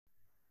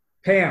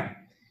Pam,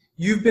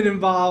 you've been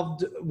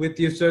involved with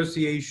the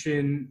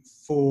association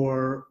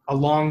for a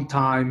long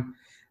time.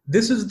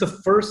 This is the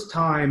first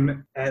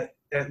time, at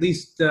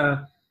least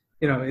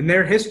in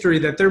their history,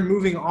 that they're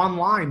moving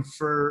online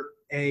for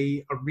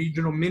a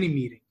regional mini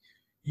meeting.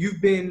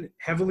 You've been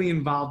heavily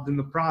involved in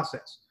the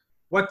process.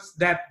 What's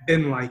that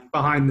been like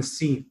behind the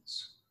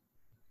scenes?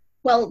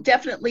 Well,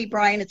 definitely,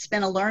 Brian, it's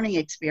been a learning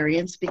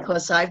experience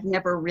because I've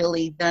never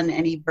really done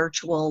any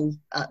virtual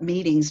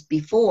meetings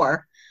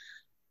before.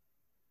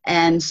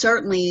 And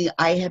certainly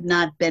I have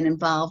not been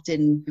involved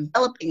in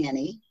developing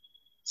any.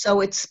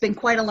 So it's been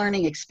quite a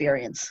learning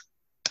experience.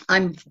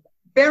 I'm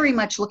very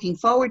much looking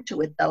forward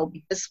to it, though,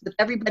 because with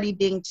everybody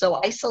being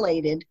so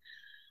isolated,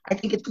 I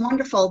think it's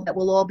wonderful that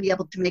we'll all be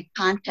able to make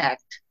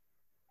contact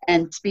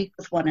and speak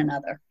with one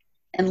another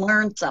and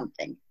learn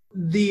something.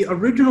 The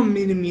original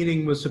mini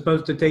meeting was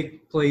supposed to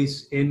take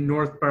place in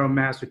Northborough,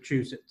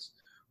 Massachusetts.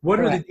 What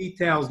are the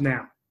details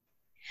now?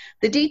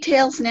 The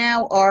details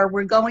now are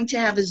we're going to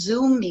have a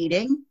Zoom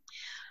meeting.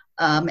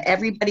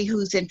 Everybody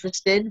who's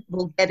interested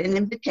will get an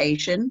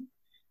invitation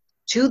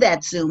to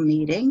that Zoom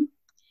meeting,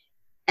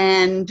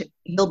 and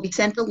you'll be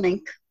sent a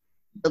link.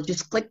 You'll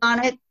just click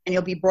on it, and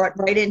you'll be brought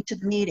right into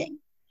the meeting.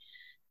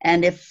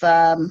 And if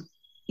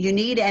you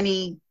need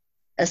any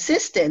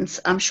assistance,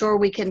 I'm sure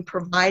we can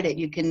provide it.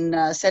 You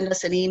can send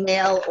us an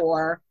email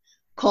or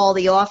call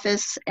the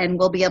office, and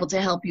we'll be able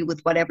to help you with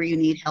whatever you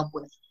need help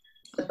with.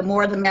 But the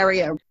more the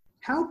merrier.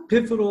 How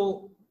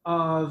pivotal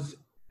of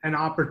an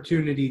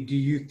opportunity do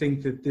you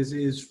think that this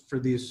is for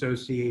the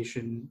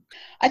association?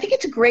 I think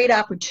it's a great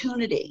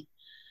opportunity.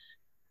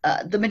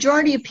 The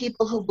majority of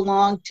people who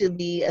belong to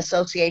the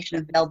Association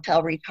of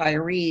BellTel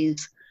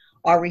Retirees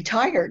are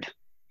retired.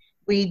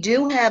 We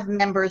do have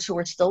members who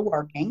are still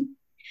working,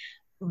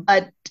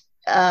 but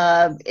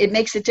it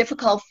makes it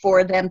difficult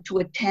for them to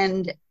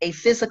attend a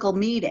physical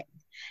meeting.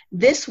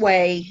 This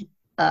way,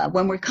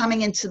 when we're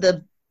coming into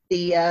the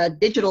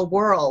digital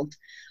world,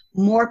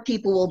 more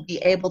people will be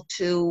able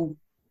to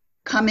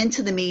come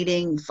into the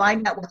meeting,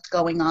 find out what's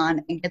going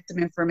on, and get some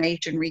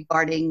information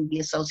regarding the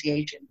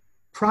association.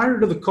 Prior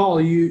to the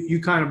call,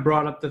 you kind of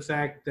brought up the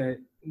fact that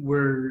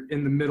we're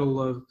in the middle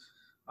of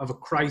a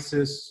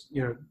crisis,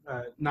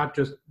 not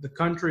just the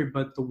country,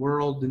 but the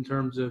world in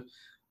terms of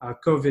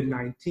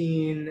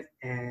COVID-19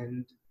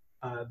 and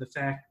the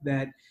fact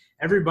that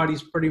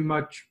everybody's pretty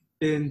much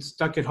been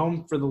stuck at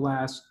home for the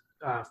last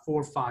 4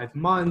 or 5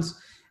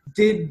 months.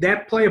 Did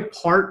that play a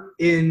part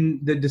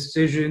in the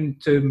decision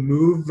to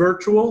move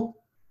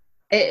virtual?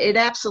 It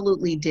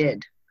absolutely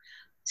did.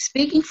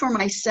 Speaking for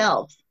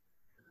myself,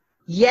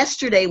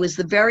 yesterday was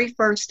the very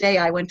first day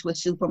I went to a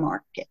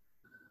supermarket,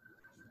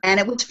 and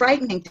it was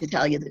frightening, to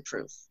tell you the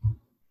truth.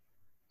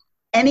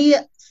 Any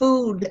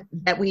food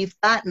that we've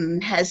gotten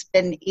has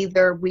been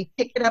either we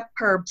pick it up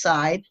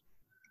curbside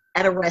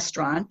at a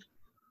restaurant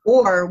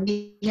or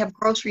we have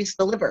groceries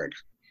delivered.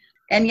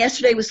 And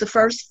yesterday was the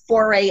first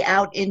foray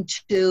out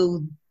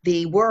into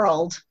the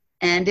world,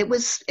 and it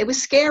was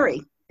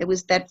scary.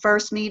 That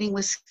first meeting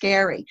was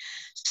scary.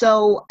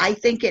 So I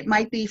think it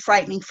might be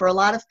frightening for a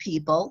lot of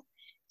people.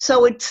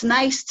 So it's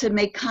nice to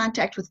make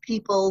contact with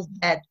people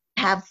that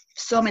have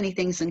so many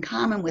things in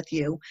common with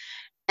you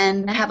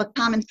and have a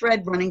common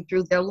thread running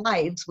through their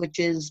lives, which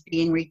is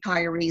being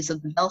retirees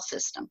of the Bell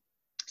system.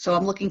 So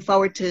I'm looking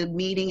forward to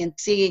meeting and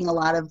seeing a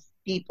lot of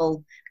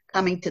people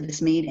coming to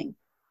this meeting.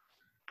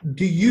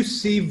 Do you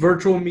see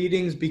virtual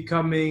meetings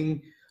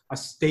becoming a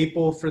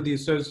staple for the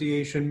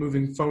association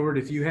moving forward?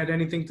 If you had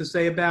anything to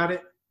say about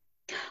it?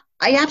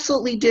 I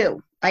absolutely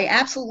do. I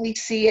absolutely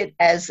see it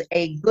as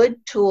a good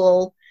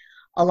tool.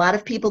 A lot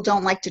of people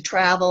don't like to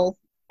travel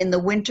in the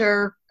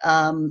winter,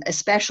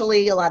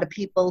 especially. A lot of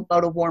people go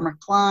to warmer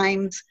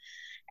climes.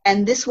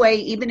 And this way,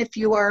 even if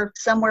you are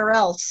somewhere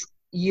else,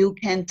 you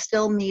can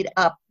still meet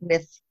up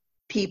with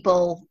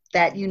people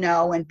that you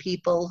know and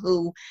people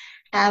who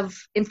have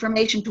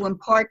information to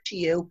impart to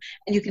you,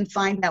 and you can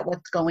find out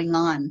what's going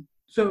on.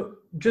 So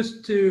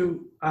just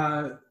to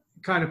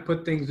kind of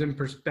put things in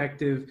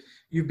perspective,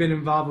 you've been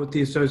involved with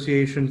the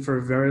association for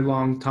a very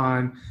long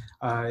time.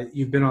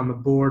 You've been on the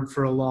board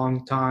for a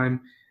long time.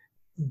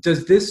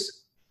 Does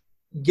this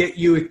get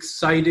you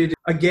excited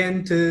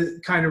again to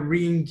kind of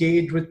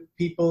re-engage with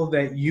people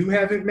that you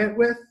haven't met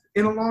with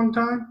in a long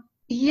time?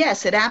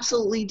 Yes, it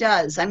absolutely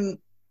does.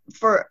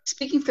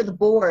 Speaking for the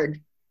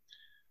board,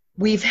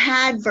 we've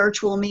had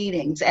virtual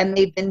meetings and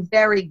they've been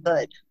very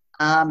good.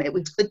 It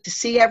was good to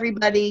see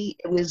everybody.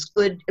 It was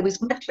good. It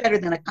was much better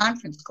than a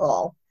conference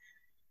call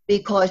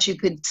because you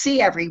could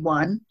see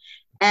everyone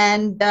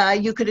and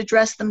you could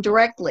address them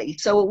directly.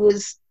 So it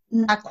was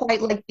not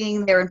quite like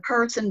being there in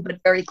person, but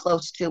very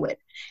close to it.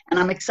 And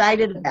I'm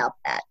excited about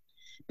that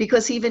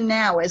because even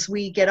now, as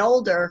we get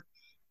older,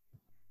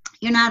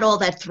 you're not all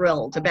that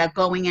thrilled about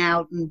going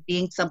out and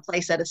being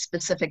someplace at a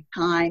specific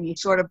time. You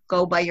sort of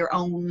go by your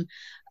own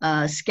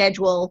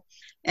schedule.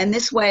 And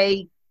this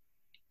way,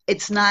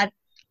 it's not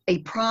a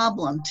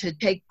problem to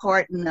take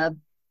part in a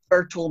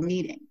virtual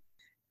meeting.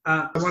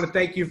 I want to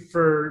thank you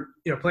for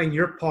playing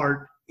your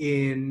part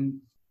in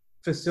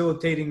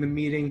facilitating the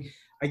meeting.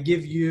 I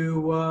give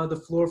you the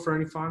floor for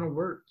any final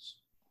words.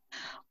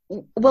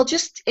 Well,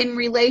 just in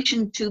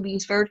relation to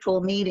these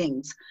virtual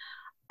meetings,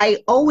 I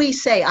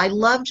always say I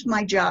loved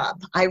my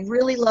job. I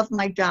really loved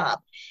my job.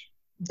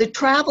 The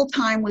travel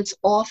time was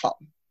awful.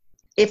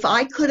 If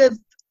I could have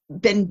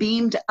been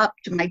beamed up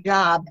to my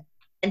job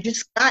and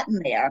just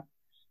gotten there,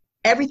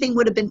 everything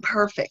would have been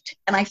perfect.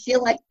 And I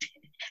feel like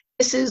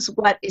this is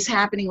what is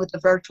happening with the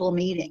virtual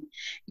meeting.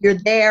 You're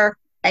there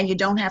and you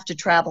don't have to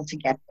travel to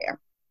get there.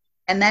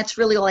 And that's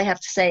really all I have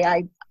to say.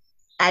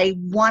 I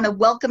want to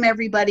welcome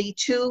everybody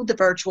to the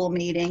virtual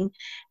meeting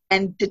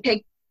and to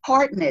take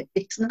part in it.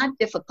 It's not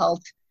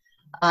difficult.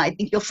 I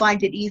think you'll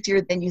find it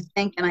easier than you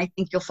think, and I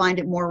think you'll find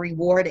it more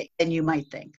rewarding than you might think.